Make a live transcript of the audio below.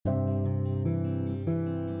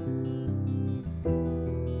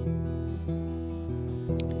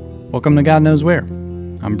Welcome to God Knows Where.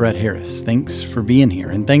 I'm Brett Harris. Thanks for being here,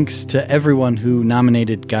 and thanks to everyone who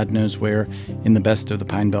nominated God Knows Where in the Best of the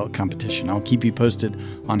Pine Belt competition. I'll keep you posted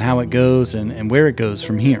on how it goes and where it goes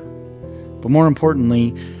from here. But more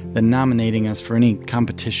importantly than nominating us for any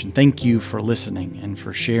competition, thank you for listening and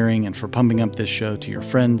for sharing and for pumping up this show to your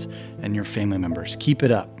friends and your family members. Keep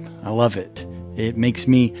it up. I love it. It makes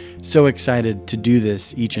me so excited to do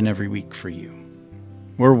this each and every week for you.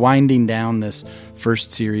 We're winding down this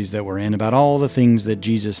first series that we're in about all the things that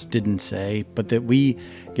Jesus didn't say, but that we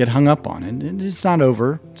get hung up on. And it's not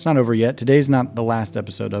over. It's not over yet. Today's not the last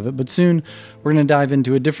episode of it, but soon we're going to dive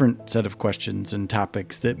into a different set of questions and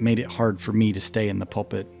topics that made it hard for me to stay in the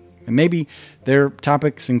pulpit. And maybe they're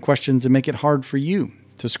topics and questions that make it hard for you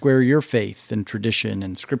to square your faith and tradition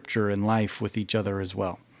and scripture and life with each other as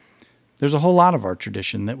well. There's a whole lot of our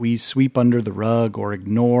tradition that we sweep under the rug or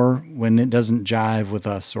ignore when it doesn't jive with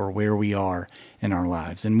us or where we are in our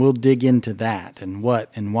lives. And we'll dig into that and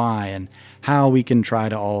what and why and how we can try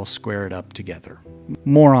to all square it up together.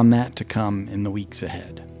 More on that to come in the weeks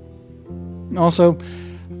ahead. Also,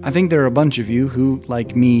 I think there are a bunch of you who,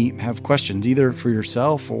 like me, have questions either for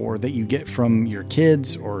yourself or that you get from your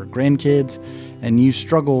kids or grandkids, and you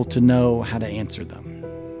struggle to know how to answer them.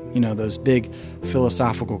 You know, those big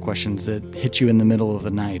philosophical questions that hit you in the middle of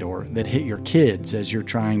the night or that hit your kids as you're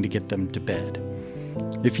trying to get them to bed.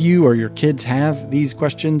 If you or your kids have these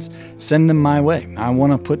questions, send them my way. I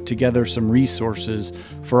want to put together some resources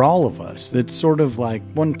for all of us that's sort of like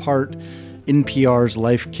one part NPR's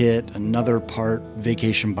Life Kit, another part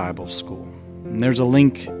Vacation Bible School. And there's a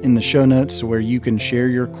link in the show notes where you can share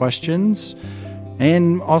your questions.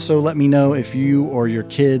 And also let me know if you or your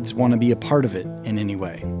kids want to be a part of it in any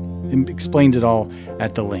way. It explains it all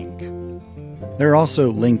at the link. There are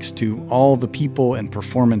also links to all the people and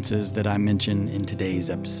performances that I mention in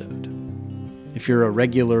today's episode. If you're a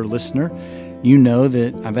regular listener, you know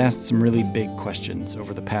that I've asked some really big questions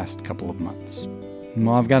over the past couple of months.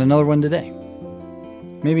 Well, I've got another one today.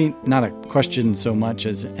 Maybe not a question so much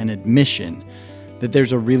as an admission that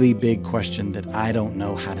there's a really big question that I don't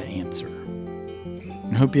know how to answer.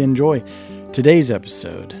 I hope you enjoy today's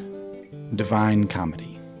episode, Divine Comedy.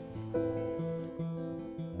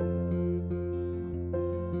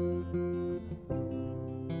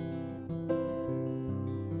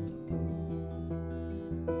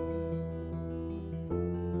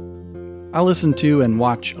 I listen to and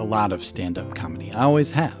watch a lot of stand-up comedy. I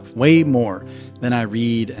always have, way more than I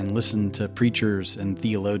read and listen to preachers and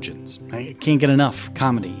theologians. I can't get enough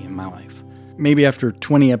comedy in my life. Maybe after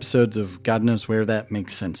 20 episodes of God Knows Where, that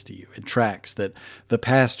makes sense to you. It tracks that the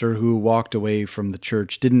pastor who walked away from the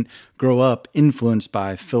church didn't grow up influenced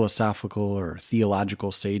by philosophical or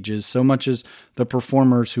theological sages so much as the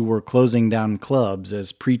performers who were closing down clubs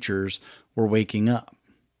as preachers were waking up.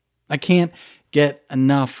 I can't get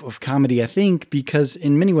enough of comedy, I think, because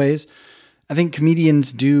in many ways, I think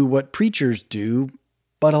comedians do what preachers do,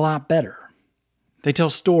 but a lot better. They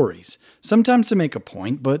tell stories, sometimes to make a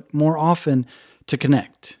point, but more often to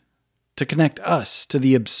connect us to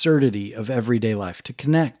the absurdity of everyday life, to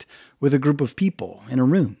connect with a group of people in a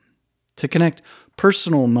room, to connect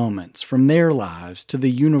personal moments from their lives to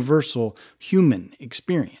the universal human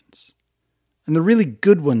experience. And the really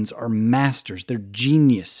good ones are masters. They're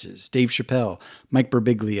geniuses. Dave Chappelle, Mike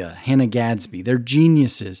Birbiglia, Hannah Gadsby. They're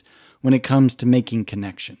geniuses when it comes to making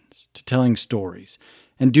connections, to telling stories,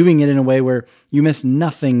 and doing it in a way where you miss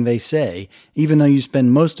nothing they say, even though you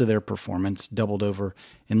spend most of their performance doubled over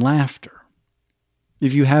in laughter.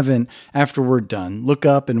 If you haven't, after we're done, look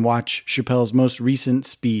up and watch Chappelle's most recent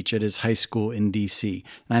speech at his high school in D.C.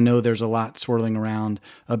 And I know there's a lot swirling around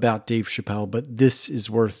about Dave Chappelle, but this is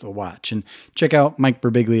worth a watch. And check out Mike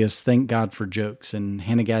Birbiglia's Thank God for Jokes and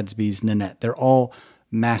Hannah Gadsby's Nanette. They're all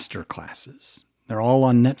master classes. They're all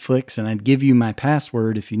on Netflix, and I'd give you my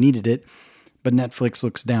password if you needed it, but Netflix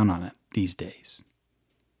looks down on it these days.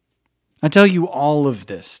 I tell you all of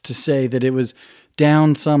this to say that it was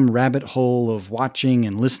down some rabbit hole of watching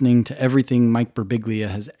and listening to everything Mike Birbiglia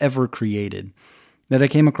has ever created that I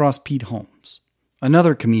came across Pete Holmes,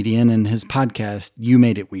 another comedian, and his podcast, You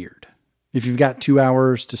Made It Weird. If you've got 2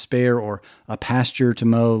 hours to spare or a pasture to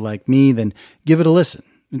mow like me, then give it a listen.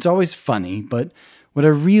 It's always funny, but what I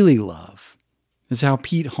really love is how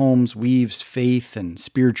Pete Holmes weaves faith and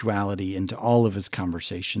spirituality into all of his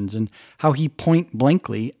conversations and how he point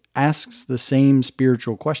blankly asks the same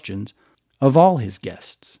spiritual questions of all his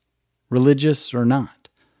guests, religious or not.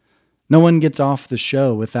 No one gets off the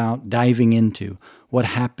show without diving into what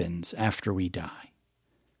happens after we die.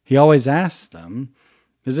 He always asks them,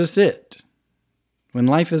 is this it? When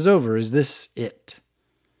life is over, is this it?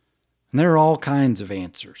 And there are all kinds of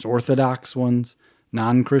answers, orthodox ones,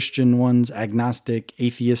 non-Christian ones, agnostic,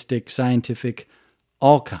 atheistic, scientific,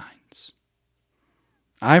 all kinds.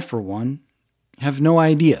 I, for one, have no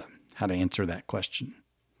idea how to answer that question.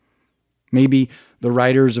 Maybe the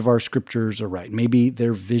writers of our scriptures are right. Maybe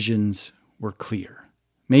their visions were clear.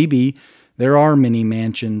 Maybe there are many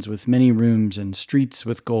mansions with many rooms and streets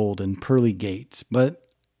with gold and pearly gates. But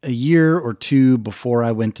a year or two before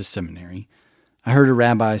I went to seminary, I heard a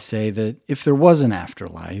rabbi say that if there was an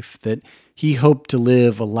afterlife, that he hoped to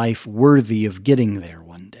live a life worthy of getting there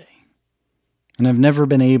one day. And I've never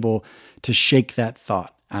been able to shake that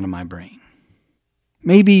thought out of my brain.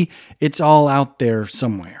 Maybe it's all out there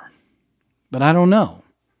somewhere, but I don't know.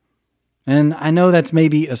 And I know that's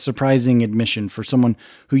maybe a surprising admission for someone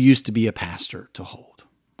who used to be a pastor to hold.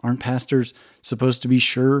 Aren't pastors supposed to be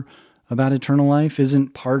sure about eternal life?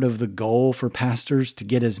 Isn't part of the goal for pastors to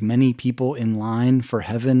get as many people in line for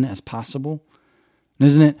heaven as possible? And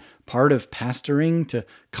isn't it part of pastoring to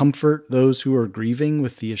comfort those who are grieving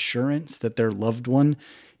with the assurance that their loved one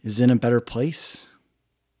is in a better place?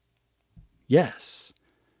 Yes,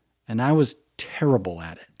 and I was terrible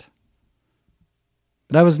at it.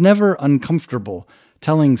 But I was never uncomfortable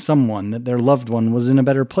telling someone that their loved one was in a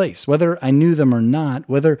better place, whether I knew them or not,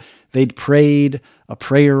 whether they'd prayed a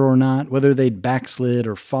prayer or not, whether they'd backslid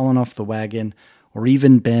or fallen off the wagon, or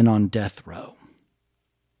even been on death row.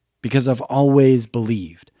 Because I've always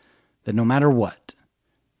believed that no matter what,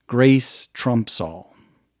 grace trumps all.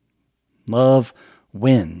 Love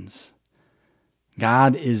wins.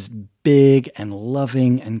 God is big and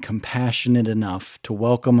loving and compassionate enough to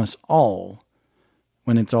welcome us all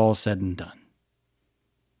when it's all said and done.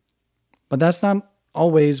 But that's not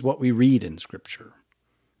always what we read in Scripture.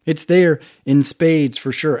 It's there in spades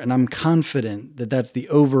for sure, and I'm confident that that's the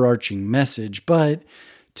overarching message, but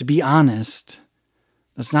to be honest,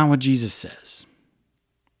 that's not what Jesus says.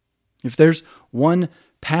 If there's one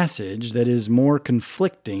passage that is more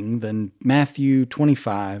conflicting than Matthew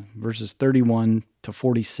 25, verses 31 to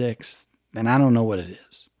 46, then I don't know what it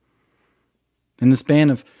is. In the span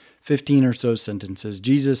of 15 or so sentences,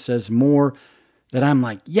 Jesus says more that I'm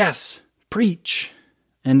like, yes, preach.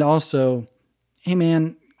 And also, hey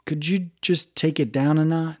man, could you just take it down a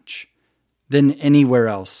notch? Than anywhere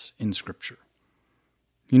else in Scripture.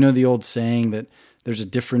 You know the old saying that there's a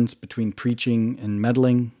difference between preaching and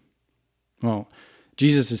meddling? Well,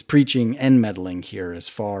 Jesus is preaching and meddling here as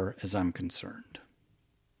far as I'm concerned.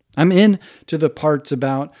 I'm in to the parts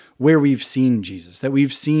about where we've seen Jesus, that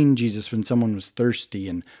we've seen Jesus when someone was thirsty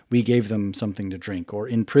and we gave them something to drink, or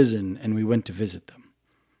in prison and we went to visit them.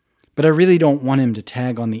 But I really don't want him to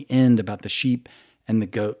tag on the end about the sheep and the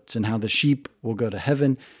goats and how the sheep will go to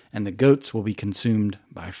heaven and the goats will be consumed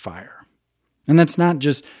by fire. And that's not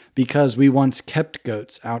just because we once kept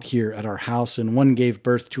goats out here at our house and one gave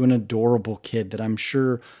birth to an adorable kid that I'm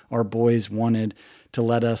sure our boys wanted to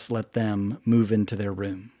let them move into their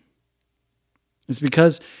room. It's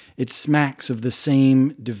because it smacks of the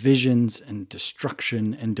same divisions and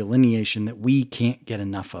destruction and delineation that we can't get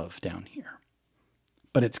enough of down here.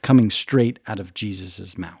 But it's coming straight out of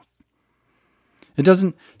Jesus' mouth. It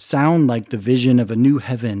doesn't sound like the vision of a new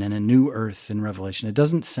heaven and a new earth in Revelation. It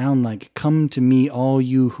doesn't sound like, come to me, all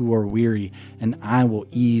you who are weary, and I will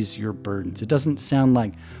ease your burdens. It doesn't sound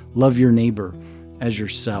like, love your neighbor as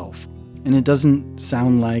yourself. And it doesn't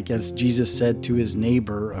sound like, as Jesus said to his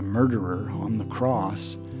neighbor, a murderer on the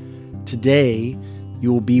cross, today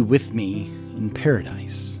you will be with me in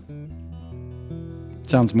paradise. It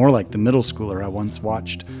sounds more like the middle schooler I once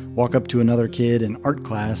watched walk up to another kid in art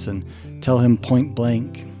class and tell him point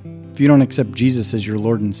blank, if you don't accept Jesus as your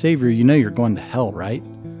Lord and Savior, you know you're going to hell, right?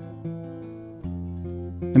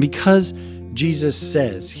 And because Jesus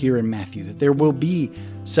says here in Matthew that there will be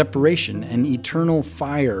separation and eternal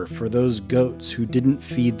fire for those goats who didn't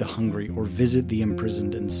feed the hungry or visit the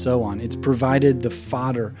imprisoned and so on, it's provided the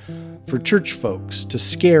fodder for church folks to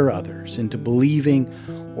scare others into believing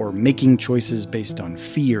or making choices based on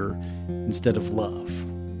fear instead of love.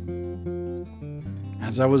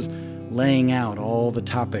 As I was laying out all the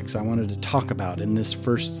topics I wanted to talk about in this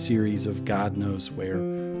first series of God Knows Where,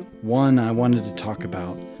 one I wanted to talk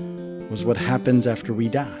about was what happens after we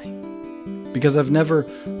die. Because I've never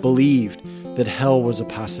believed that hell was a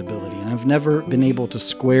possibility, and I've never been able to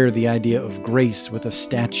square the idea of grace with a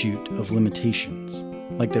statute of limitations.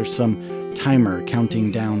 Like there's some timer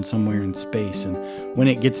counting down somewhere in space, and when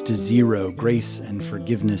it gets to 0, grace and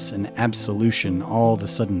forgiveness and absolution all of a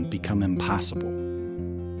sudden become impossible.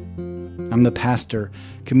 I'm the pastor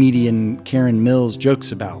comedian Karen Mills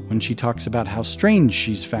jokes about when she talks about how strange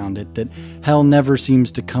she's found it that hell never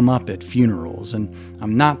seems to come up at funerals. And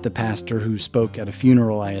I'm not the pastor who spoke at a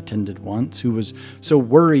funeral I attended once, who was so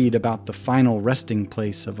worried about the final resting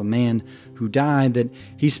place of a man who died that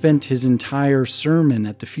he spent his entire sermon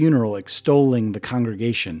at the funeral extolling the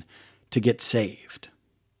congregation to get saved.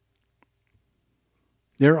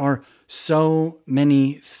 There are so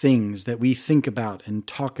many things that we think about and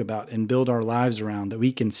talk about and build our lives around that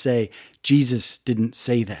we can say, Jesus didn't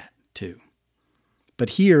say that to.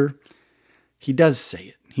 But here, he does say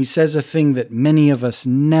it. He says a thing that many of us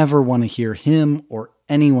never want to hear him or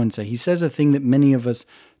anyone say. He says a thing that many of us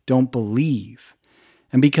don't believe.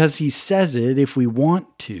 And because he says it, if we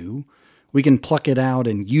want to, we can pluck it out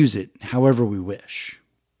and use it however we wish.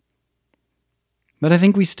 But I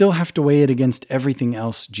think we still have to weigh it against everything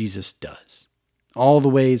else Jesus does. All the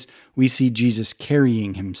ways we see Jesus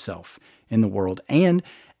carrying himself in the world and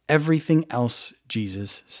everything else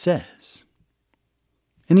Jesus says.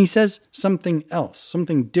 And he says something else,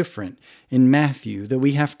 something different in Matthew that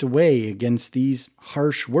we have to weigh against these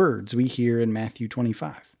harsh words we hear in Matthew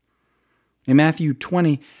 25. In Matthew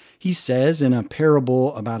 20, he says in a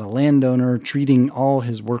parable about a landowner treating all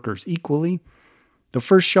his workers equally, "The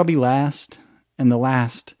first shall be last, and the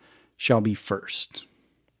last shall be first."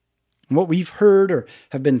 And what we've heard or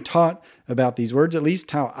have been taught about these words, at least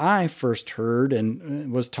how I first heard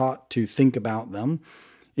and was taught to think about them,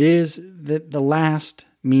 is that the last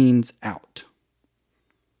means out.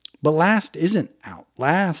 But last isn't out.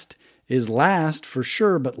 Last is last for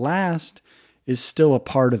sure, but last is still a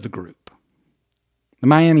part of the group. The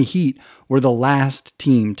Miami Heat were the last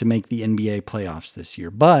team to make the NBA playoffs this year,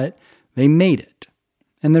 but they made it.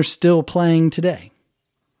 And they're still playing today.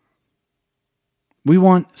 We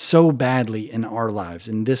want so badly in our lives,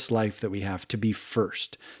 in this life that we have, to be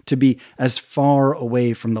first, to be as far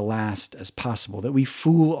away from the last as possible, that we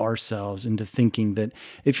fool ourselves into thinking that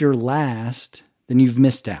if you're last, then you've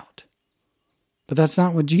missed out. But that's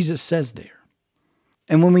not what Jesus says there.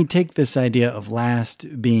 And when we take this idea of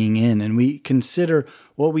last being in and we consider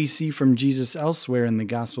what we see from Jesus elsewhere in the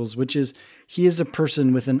Gospels, which is he is a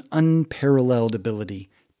person with an unparalleled ability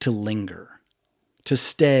to linger, to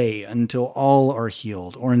stay until all are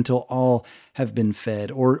healed, or until all have been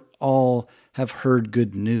fed, or all have heard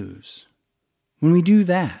good news. When we do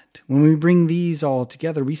that, when we bring these all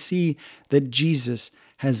together, we see that Jesus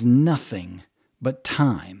has nothing but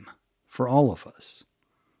time for all of us.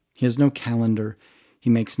 He has no calendar. He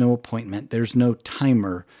makes no appointment. There's no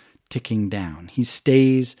timer ticking down. He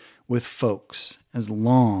stays with folks as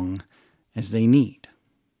long as they need.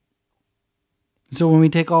 So when we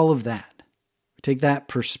take all of that, we take that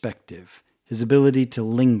perspective, his ability to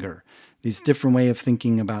linger, this different way of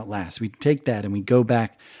thinking about last, we take that and we go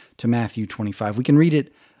back to Matthew 25. We can read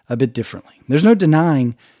it a bit differently. There's no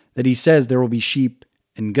denying that he says there will be sheep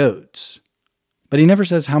and goats, but he never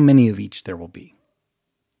says how many of each there will be.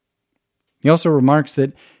 He also remarks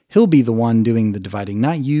that he'll be the one doing the dividing,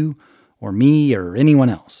 not you or me or anyone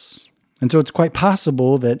else. And so it's quite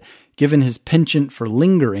possible that given his penchant for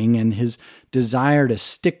lingering and his desire to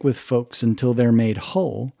stick with folks until they're made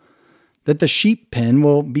whole, that the sheep pen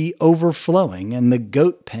will be overflowing and the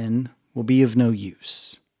goat pen will be of no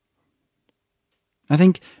use. I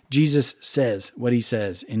think Jesus says what he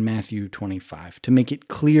says in Matthew 25 to make it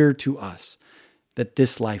clear to us that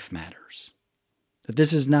this life matters. That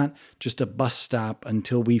this is not just a bus stop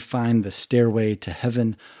until we find the stairway to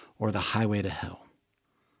heaven or the highway to hell.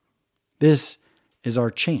 This is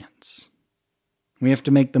our chance. We have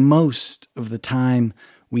to make the most of the time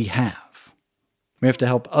we have. We have to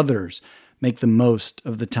help others make the most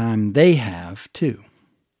of the time they have too.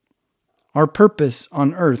 Our purpose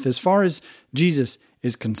on earth, as far as Jesus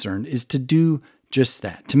is concerned, is to do just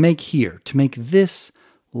that, to make this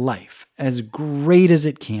life as great as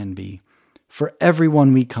it can be for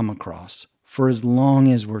everyone we come across for as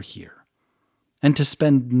long as we're here, and to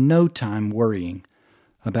spend no time worrying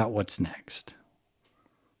about what's next.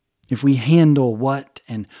 If we handle what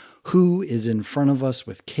and who is in front of us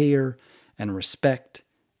with care and respect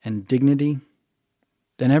and dignity,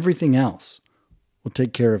 then everything else will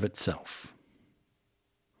take care of itself.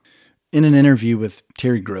 In an interview with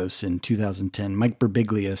Terry Gross in 2010, Mike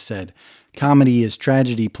Birbiglia said, "Comedy is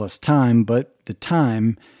tragedy plus time, but the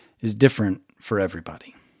time is different for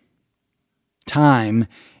everybody." Time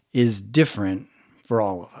is different for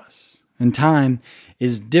all of us. And time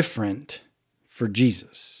is different for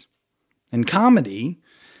Jesus. And comedy,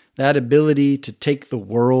 that ability to take the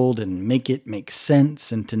world and make it make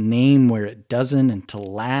sense and to name where it doesn't and to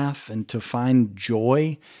laugh and to find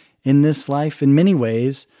joy in this life, in many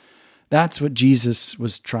ways, That's what Jesus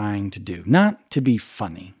was trying to do. Not to be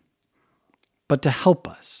funny, but to help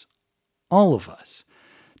us, all of us,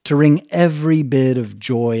 to wring every bit of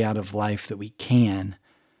joy out of life that we can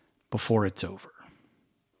before it's over.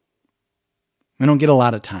 We don't get a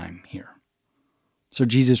lot of time here. So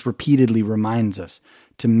Jesus repeatedly reminds us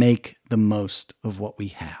to make the most of what we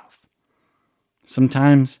have.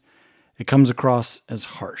 Sometimes it comes across as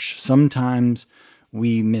harsh. Sometimes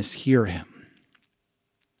we mishear him.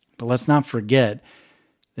 But let's not forget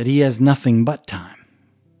that he has nothing but time.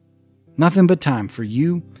 Nothing but time for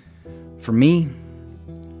you, for me,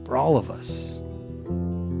 for all of us.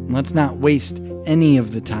 And let's not waste any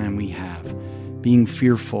of the time we have being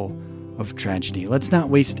fearful of tragedy. Let's not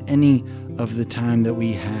waste any of the time that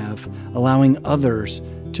we have allowing others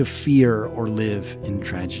to fear or live in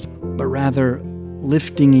tragedy, but rather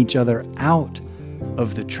lifting each other out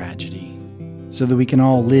of the tragedy so that we can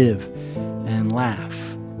all live and laugh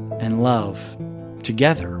and love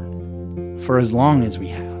together for as long as we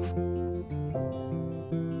have.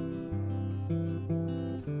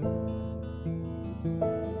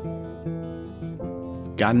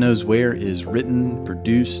 God Knows Where is written,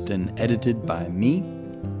 produced, and edited by me,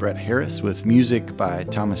 Brett Harris, with music by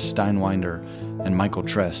Thomas Steinwinder and Michael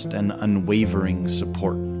Trest, and unwavering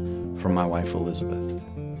support from my wife Elizabeth.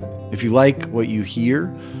 If you like what you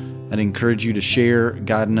hear, I'd encourage you to share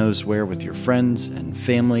God Knows Where with your friends and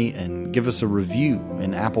family, and give us a review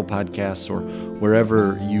in Apple Podcasts or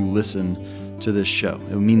wherever you listen to this show.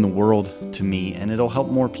 It would mean the world to me, and it'll help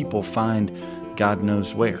more people find God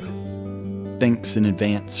Knows Where. Thanks in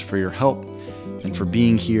advance for your help and for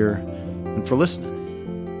being here and for listening.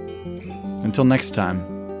 Until next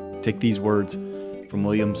time, take these words from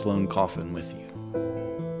William Sloane Coffin with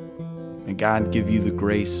you. May God give you the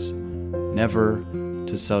grace never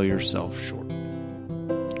to sell yourself short.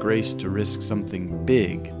 Grace to risk something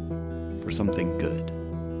big for something good.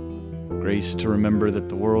 Grace to remember that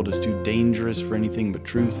the world is too dangerous for anything but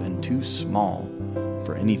truth and too small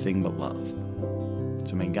for anything but love.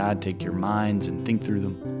 So may God take your minds and think through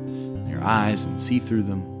them, and your eyes and see through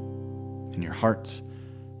them, and your hearts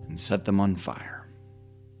and set them on fire.